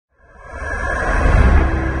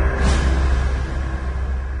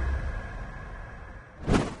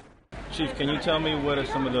Chief, can you tell me what are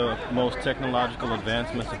some of the most technological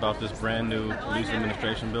advancements about this brand new police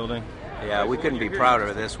administration building? Yeah, we couldn't be prouder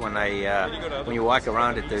of this. When you walk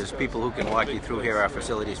around it, there's people who can walk you through here, our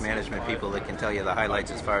facilities management people that can tell you the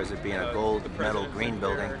highlights as far as it being a gold, metal, green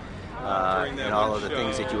building. And all of the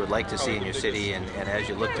things that you would like to see in your city, and as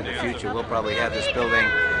you look to the future, we'll probably have this building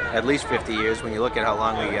at least 50 years when you look at how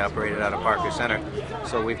long we operated out of Parker Center.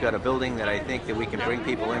 So we've got a building that I think that we can bring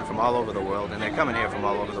people in from all over the world, and they're coming here from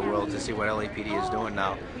all over the world to see what LAPD is doing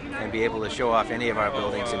now, and be able to show off any of our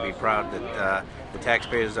buildings and be proud that the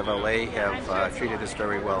taxpayers of LA have treated us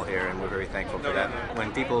very well here, and we're very thankful for that.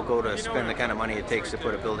 When people go to spend the kind of money it takes to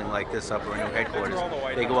put a building like this up or a new headquarters,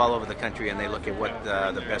 they go all over the country and they look at what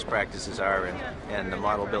the best practices are and the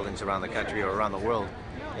model buildings around the country or around the world.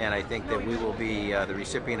 And I think that we will be the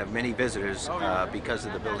recipient of many visitors because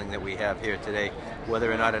of the building that we have here today.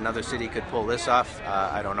 Whether or not another city could pull this off,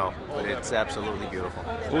 I don't know, but it's absolutely beautiful.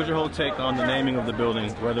 What was your whole take on the naming of the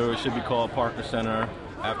building, whether it should be called Parker Center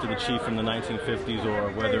after the chief from the 1950s,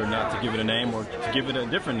 or whether or not to give it a name or to give it a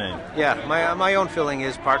different name? Yeah, my own feeling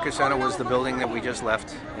is Parker Center was the building that we just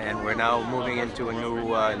left, and we're now moving into a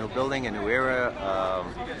new building, a new era,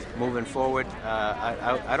 moving forward.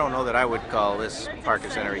 I don't know that I would call this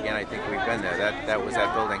Parker Center again. I think we've been there. That was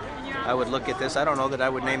that building. I would look at this. I don't know that I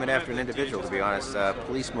would name it after an individual, to be honest.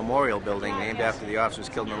 Police Memorial Building, named after the officers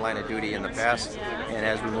killed in the line of duty in the past. And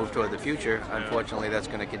as we move toward the future, unfortunately, that's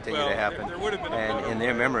going to continue to happen. And in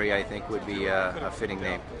their memory, I think, would be a fitting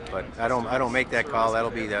name. But I don't make that call. That'll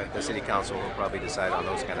be the city council who will probably decide on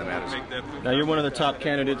those kind of matters. Now, you're one of the top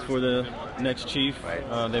candidates for the next chief.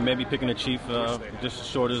 Right. They may be picking a chief just as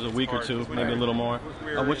short as a week or two, maybe a little more.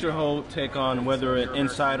 What's your whole take on whether an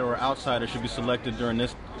insider or outsider should be selected during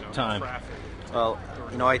this time? Well,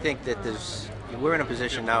 I think that we're in a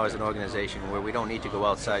position now as an organization where we don't need to go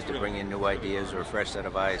outside to bring in new ideas or a fresh set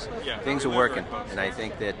of eyes. Things are working, and I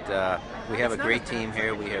think that we have a great team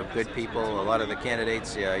here. We have good people. A lot of the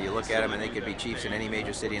candidates, you look at them and they could be chiefs in any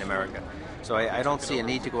major city in America. So I don't see a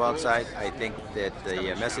need to go outside. I think that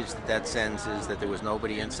the message that sends is that there was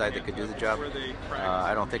nobody inside that could do the job.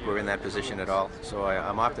 I don't think we're in that position at all. So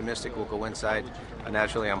I'm optimistic we'll go inside.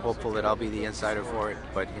 Naturally, I'm hopeful that I'll be the insider for it.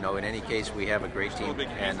 But, in any case, we have a great team,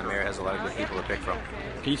 and the mayor has a lot of good people to pick from.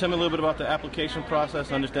 Can you tell me a little bit about the application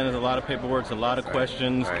process? I understand there's a lot of paperwork, a lot of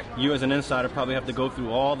questions. Right. You as an insider probably have to go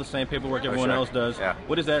through all the same paperwork everyone else does. Yeah.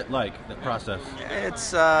 What is that like, the process?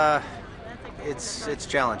 It's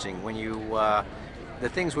challenging when you the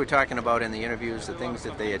things we're talking about in the interviews, the things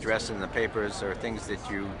that they address in the papers, are things that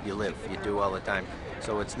you do all the time.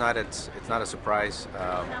 So it's not a surprise,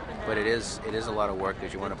 but it is a lot of work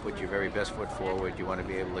because you want to put your very best foot forward. You want to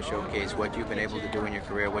be able to showcase what you've been able to do in your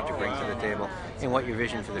career, what you bring to the table, and what your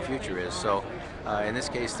vision for the future is. So in this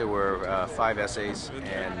case, there were 5 essays,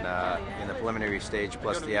 and in the preliminary stage,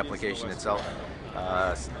 plus the application itself.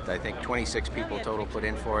 I think 26 people total put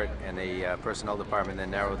in for it, and the personnel department then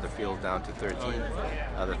narrowed the field down to 13.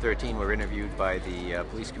 The 13 were interviewed by the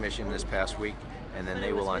police commission this past week, and then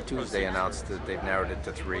they will on Tuesday announce that they've narrowed it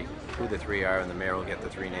to 3, who the 3 are, and the mayor will get the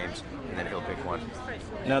 3 names, and then he'll pick one.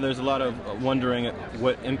 Now, there's a lot of wondering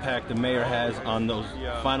what impact the mayor has on those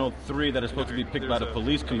final 3 that are supposed to be picked by the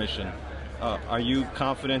police commission. Are you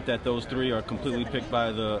confident that those 3 are completely picked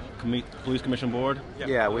by the police commission board?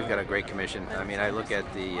 Yeah, we've got a great commission. I mean, I look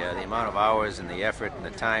at the amount of hours and the effort and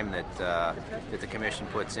the time that the commission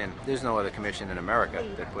puts in. There's no other commission in America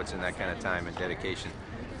that puts in that kind of time and dedication.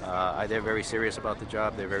 They're very serious about the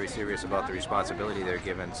job. They're very serious about the responsibility they're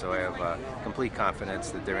given. So I have complete confidence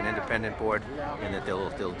that they're an independent board and that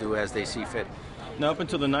they'll do as they see fit. Now, up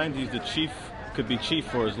until the 90s, the chief could be chief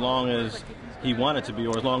for as long as he wanted to be,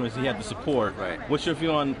 or as long as he had the support. Right. What's your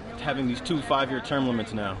view on having these 2 5-year term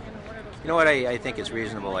limits now? You know what, I think it's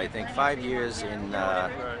reasonable. I think 5 years in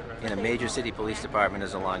a major city police department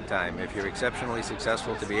is a long time. If you're exceptionally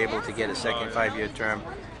successful, to be able to get a second 5-year term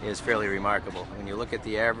is fairly remarkable. When you look at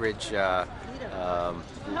the average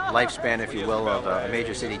lifespan, if you will, of a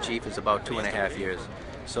major city chief is about 2.5 years.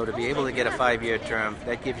 So to be able to get a 5-year term,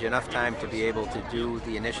 that gives you enough time to be able to do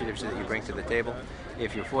the initiatives that you bring to the table.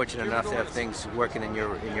 If you're fortunate enough to have things working in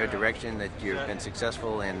your direction, that you've been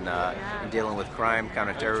successful in dealing with crime,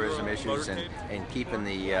 counterterrorism issues, and keeping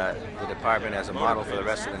the department as a model for the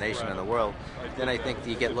rest of the nation and the world, then I think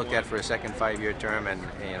you get looked at for a second 5-year term, and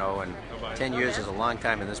 10 years is a long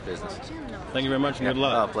time in this business. Thank you very much, and good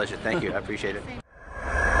luck. Oh, pleasure. Thank you. I appreciate it.